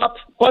 pick you up.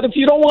 But if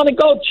you don't want to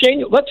go, chain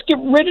you. Let's get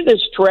rid of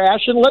this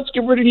trash, and let's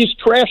get rid of these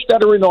trash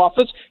that are in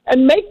office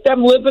and make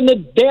them live in the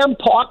damn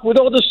park with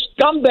all the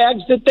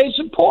scumbags that they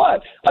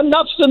support.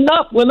 Enough's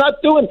enough. We're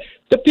not doing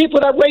the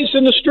people that race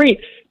in the street.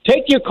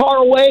 Take your car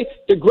away.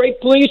 The great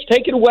police,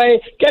 take it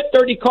away. Get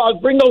 30 cars.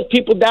 Bring those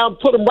people down.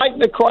 Put them right in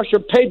the car you're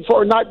paid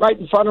for, not right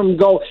in front of them.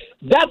 Go.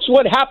 That's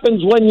what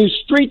happens when you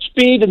street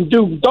speed and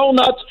do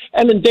donuts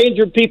and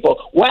endanger people.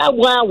 Wow.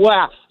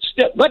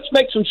 Let's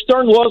make some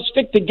stern laws,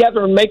 stick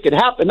together, and make it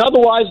happen.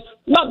 Otherwise,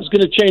 nothing's going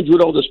to change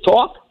with all this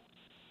talk.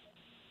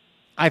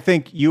 I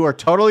think you are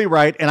totally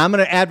right, and I'm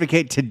going to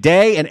advocate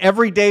today and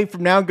every day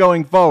from now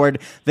going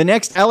forward, the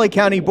next LA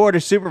County Board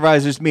of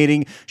Supervisors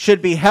meeting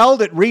should be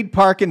held at Reed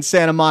Park in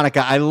Santa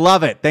Monica. I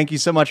love it. Thank you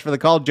so much for the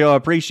call, Joe. I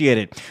appreciate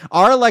it.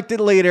 Our elected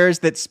leaders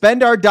that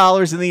spend our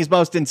dollars in these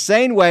most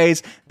insane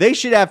ways, they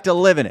should have to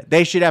live in it.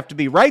 They should have to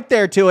be right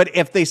there to it.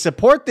 If they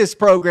support this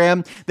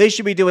program, they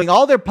should be doing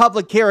all their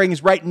public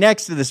hearings right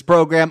next to this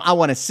program. I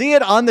want to see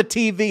it on the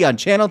TV on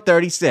Channel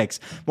 36.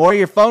 More of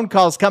your phone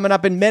calls coming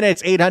up in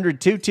minutes,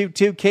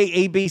 800-222-KABC.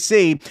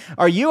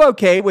 Are you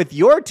okay with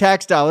your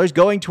tax dollars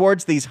going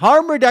towards these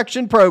harm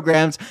reduction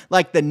programs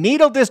like the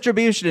needle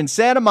distribution in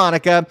Santa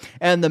Monica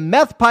and the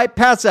meth pipe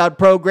pass-out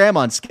program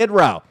on Skid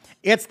Row?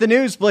 It's the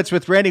News Blitz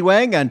with Randy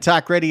Wang on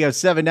Talk Radio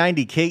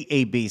 790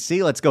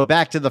 KABC. Let's go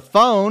back to the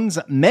phones.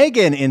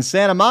 Megan in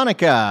Santa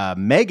Monica.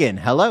 Megan,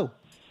 hello.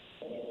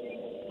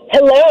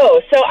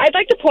 Hello. So I'd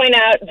like to point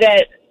out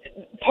that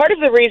part of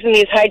the reason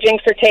these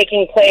hijinks are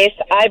taking place,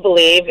 I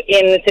believe,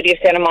 in the city of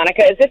Santa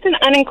Monica is it's an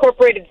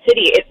unincorporated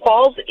city. It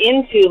falls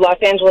into Los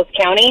Angeles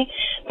County,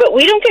 but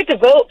we don't get to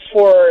vote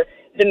for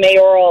the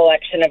mayoral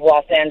election of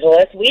Los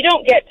Angeles. We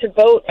don't get to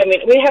vote. I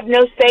mean, we have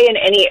no say in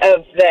any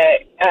of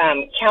the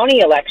county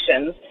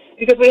elections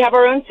because we have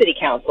our own city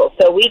council.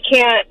 So we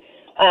can't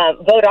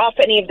vote off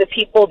any of the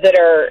people that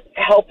are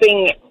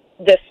helping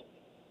this,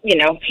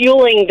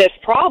 fueling this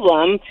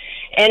problem.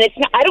 And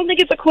I don't think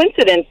it's a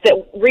coincidence that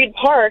Reed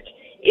Park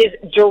is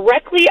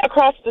directly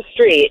across the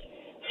street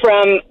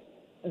from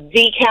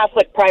the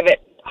Catholic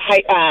private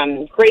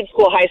grade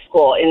school high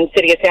school in the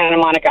city of Santa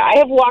Monica. I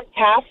have walked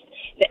past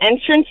the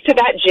entrance to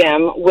that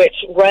gym, which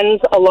runs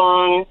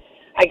along,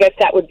 I guess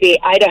that would be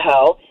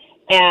Idaho,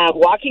 and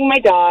walking my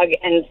dog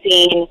and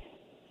seeing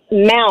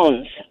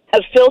mounds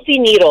of filthy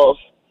needles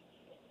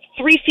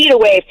 3 feet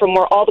away from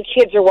where all the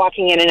kids are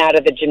walking in and out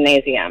of the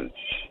gymnasium.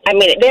 I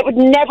mean, that would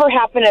never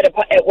happen at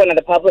one of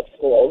the public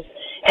schools.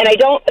 And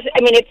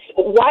it's,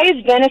 why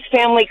is Venice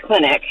Family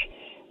Clinic,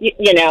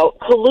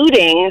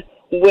 colluding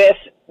with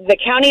the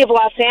county of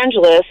Los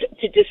Angeles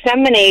to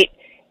disseminate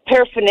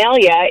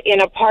paraphernalia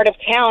in a part of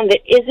town that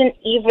isn't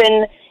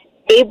even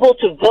able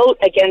to vote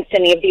against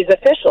any of these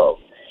officials?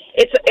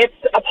 It's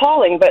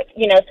appalling, but,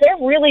 if they're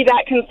really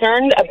that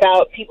concerned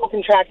about people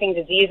contracting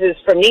diseases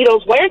from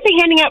needles, why aren't they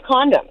handing out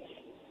condoms?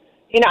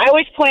 I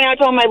always point out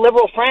to all my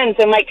liberal friends,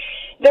 they're like,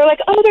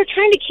 oh, they're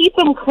trying to keep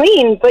them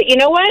clean, but you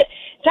know what?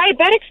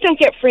 Diabetics don't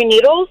get free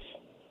needles,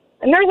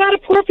 and there are a lot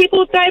of poor people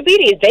with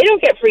diabetes. They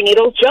don't get free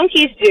needles.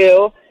 Junkies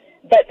do,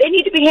 but they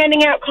need to be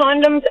handing out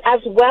condoms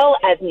as well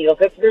as needles.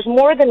 There's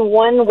more than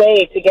one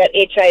way to get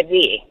HIV.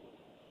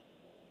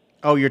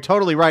 Oh, you're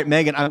totally right,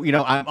 Megan.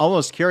 I'm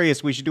almost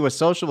curious. We should do a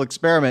social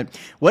experiment.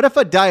 What if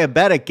a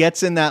diabetic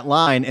gets in that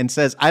line and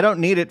says, I don't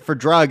need it for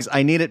drugs.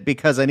 I need it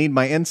because I need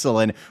my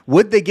insulin.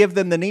 Would they give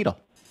them the needle?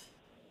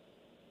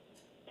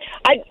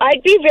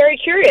 I'd be very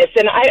curious.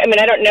 And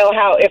I don't know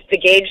if the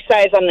gauge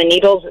size on the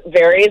needles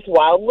varies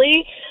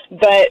wildly,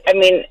 but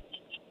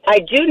I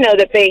do know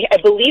that I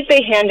believe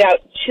they hand out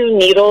 2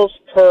 needles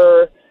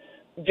per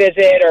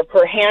visit or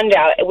per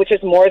handout, which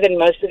is more than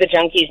most of the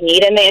junkies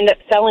need, and they end up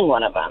selling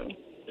one of them.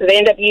 So they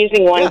end up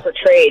using one for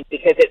trade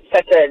because it's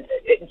such a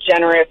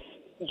generous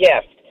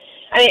gift.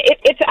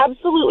 It's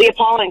absolutely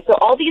appalling. So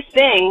all these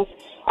things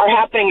are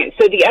happening.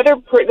 So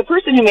the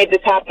person who made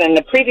this happen,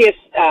 the previous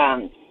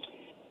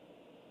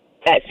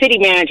city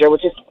manager,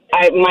 which is,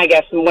 my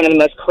guess, one of the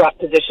most corrupt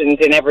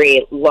positions in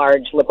every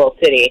large liberal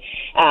city,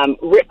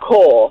 Rick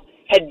Cole,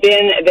 had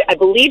been, I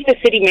believe, the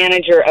city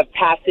manager of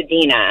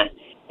Pasadena.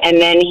 And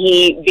then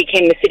he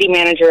became the city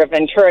manager of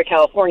Ventura,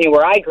 California,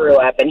 where I grew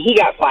up, and he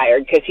got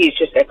fired because he's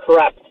just a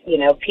corrupt,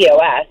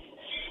 POS.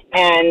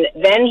 And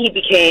then he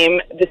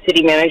became the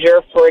city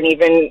manager for an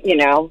even,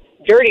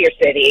 dirtier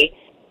city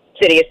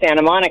of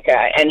Santa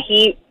Monica. And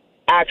he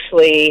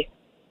actually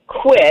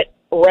quit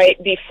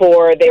right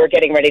before they were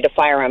getting ready to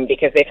fire him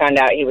because they found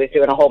out he was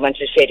doing a whole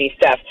bunch of shady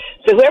stuff.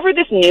 So whoever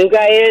this new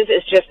guy is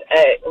just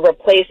a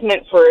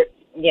replacement for,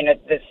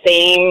 the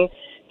same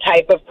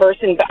type of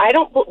person, but I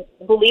don't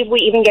believe we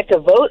even get to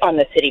vote on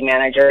the city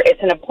manager.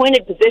 It's an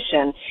appointed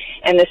position,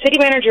 and the city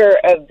manager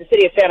of the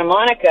city of Santa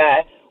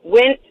Monica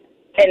went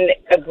and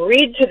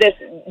agreed to this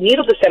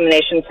needle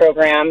dissemination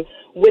program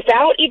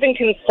without even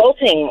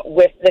consulting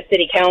with the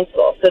city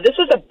council. So this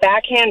was a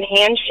backhand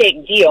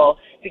handshake deal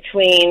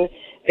between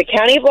the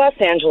county of Los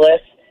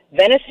Angeles,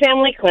 Venice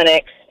Family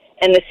Clinics,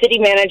 and the city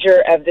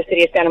manager of the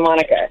city of Santa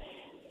Monica.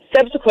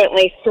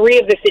 Subsequently, 3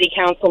 of the city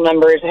council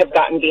members have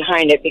gotten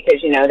behind it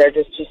because, they're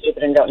just too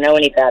stupid and don't know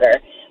any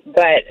better.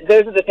 But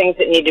those are the things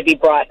that need to be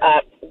brought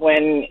up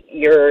when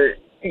you're,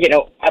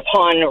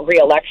 upon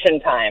re-election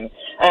time.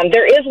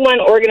 There is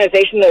one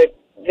organization that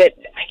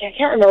I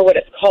can't remember what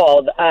it's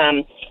called.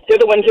 They're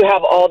the ones who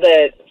have all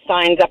the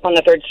signs up on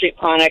the 3rd Street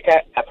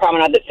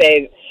promenade that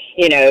say,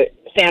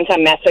 Santa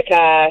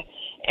Messica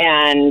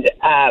and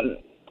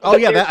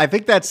I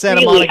think that's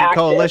Santa Monica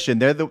Coalition.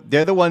 They're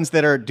the ones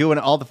that are doing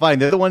all the fighting.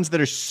 They're the ones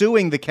that are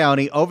suing the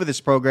county over this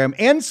program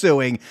and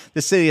suing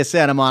the city of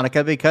Santa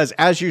Monica because,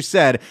 as you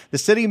said, the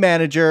city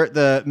manager,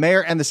 the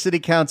mayor, and the city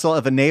council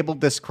have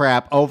enabled this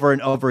crap over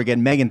and over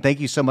again. Megan, thank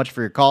you so much for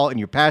your call and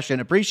your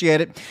passion.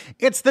 Appreciate it.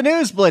 It's the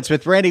News Blitz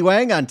with Randy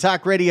Wang on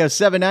Talk Radio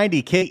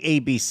 790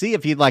 KABC.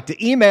 If you'd like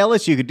to email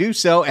us, you could do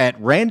so at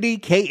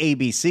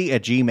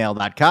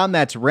randykabc@gmail.com.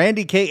 That's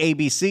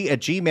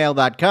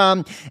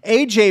randykabc@gmail.com.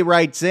 AJ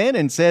writes in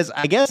and says,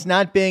 I guess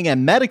not being a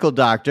medical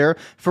doctor,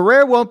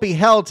 Ferrer won't be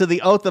held to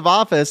the oath of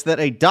office that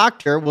a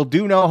doctor will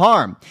do no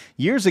harm.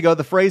 Years ago,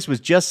 the phrase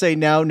was just say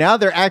no. Now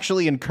they're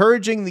actually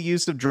encouraging the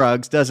use of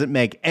drugs. Doesn't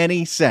make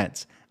any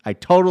sense. I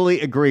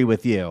totally agree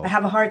with you. I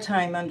have a hard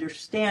time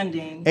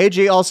understanding.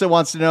 AJ also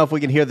wants to know if we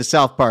can hear the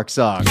South Park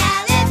song.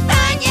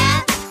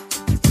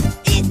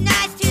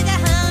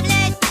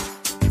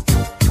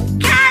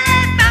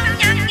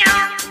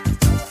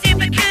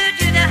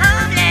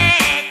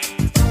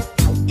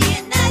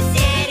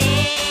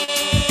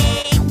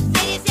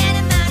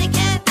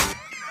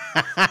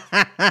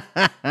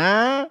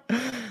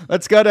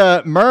 Let's go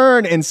to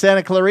Mern in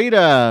Santa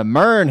Clarita.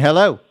 Mern,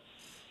 hello.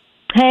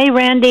 Hey,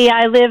 Randy,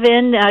 I live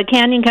in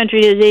Canyon Country,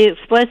 to be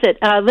explicit.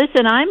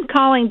 Listen, I'm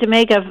calling to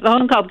make a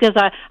phone call because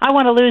I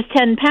want to lose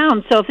 10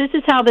 pounds. So if this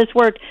is how this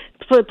works,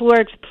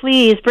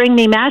 please bring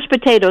me mashed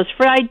potatoes,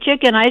 fried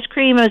chicken, ice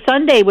cream, a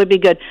sundae would be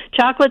good.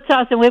 Chocolate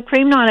sauce and whipped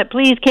cream on it,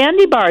 please.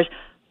 Candy bars.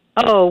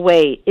 Oh,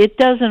 wait, it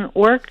doesn't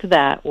work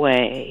that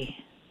way.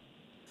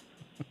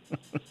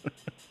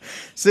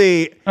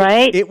 See,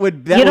 right? It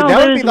would that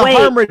would be the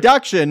harm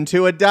reduction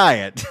to a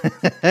diet.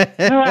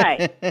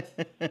 Right.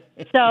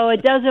 So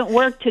it doesn't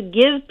work to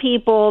give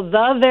people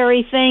the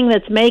very thing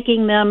that's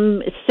making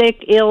them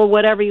sick, ill,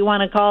 whatever you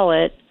want to call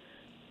it.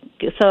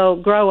 So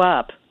grow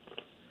up.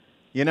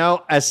 You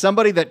know, as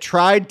somebody that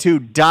tried to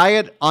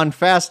diet on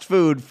fast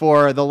food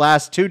for the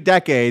last 2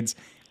 decades,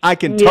 I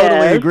can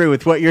totally agree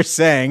with what you're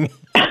saying.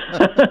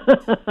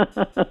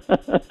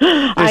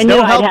 I knew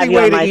I'd have you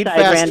on my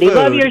side, Randy. Food.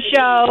 Love your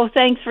show.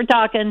 Thanks for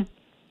talking.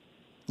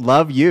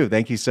 Love you.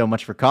 Thank you so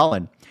much for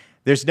calling.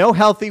 There's no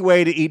healthy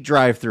way to eat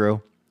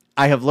drive-thru.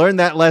 I have learned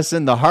that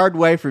lesson the hard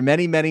way for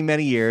many, many,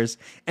 many years.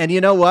 And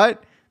you know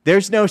what?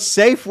 There's no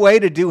safe way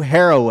to do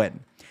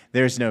heroin.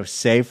 There's no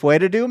safe way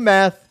to do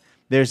meth.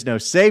 There's no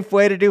safe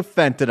way to do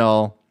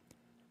fentanyl.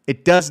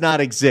 It does not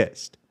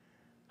exist.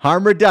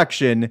 Harm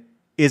reduction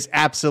is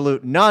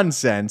absolute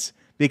nonsense,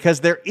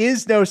 because there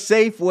is no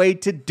safe way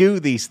to do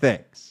these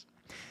things.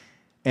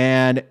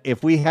 And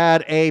if we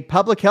had a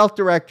public health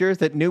director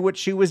that knew what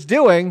she was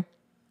doing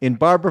in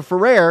Barbara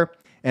Ferrer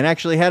and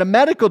actually had a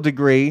medical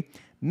degree,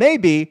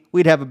 maybe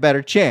we'd have a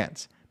better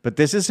chance. But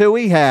this is who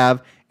we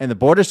have, and the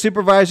Board of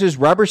Supervisors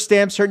rubber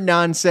stamps her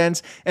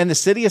nonsense, and the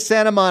city of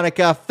Santa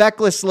Monica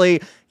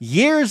fecklessly,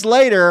 years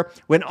later,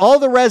 when all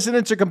the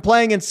residents are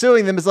complaining and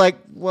suing them, is like,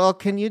 well,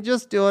 can you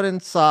just do it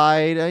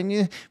inside?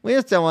 We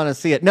just don't want to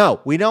see it. No,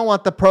 we don't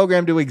want the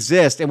program to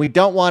exist, and we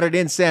don't want it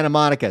in Santa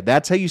Monica.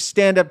 That's how you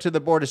stand up to the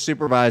Board of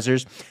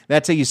Supervisors.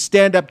 That's how you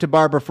stand up to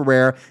Barbara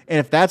Ferrer. And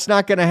if that's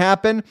not going to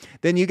happen,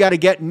 then you got to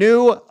get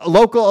new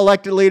local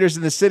elected leaders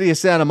in the city of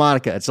Santa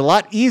Monica. It's a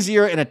lot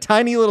easier in a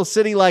tiny little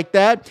city like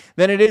that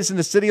than it is in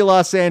the city of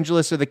Los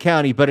Angeles or the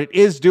county, but it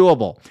is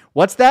doable.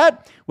 What's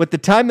that? With the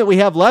time that we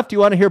have left, you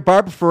want to hear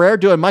Barbara Ferrer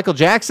doing Michael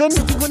Jackson?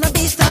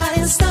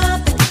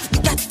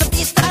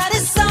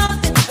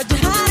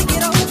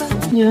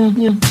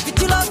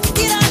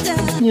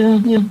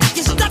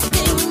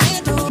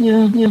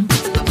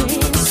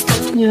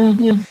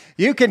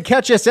 You can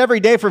catch us every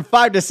day from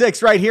 5 to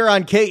 6 right here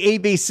on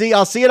KABC.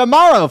 I'll see you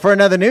tomorrow for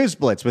another News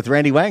Blitz with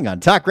Randy Wang on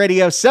Talk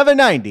Radio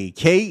 790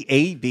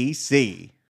 KABC.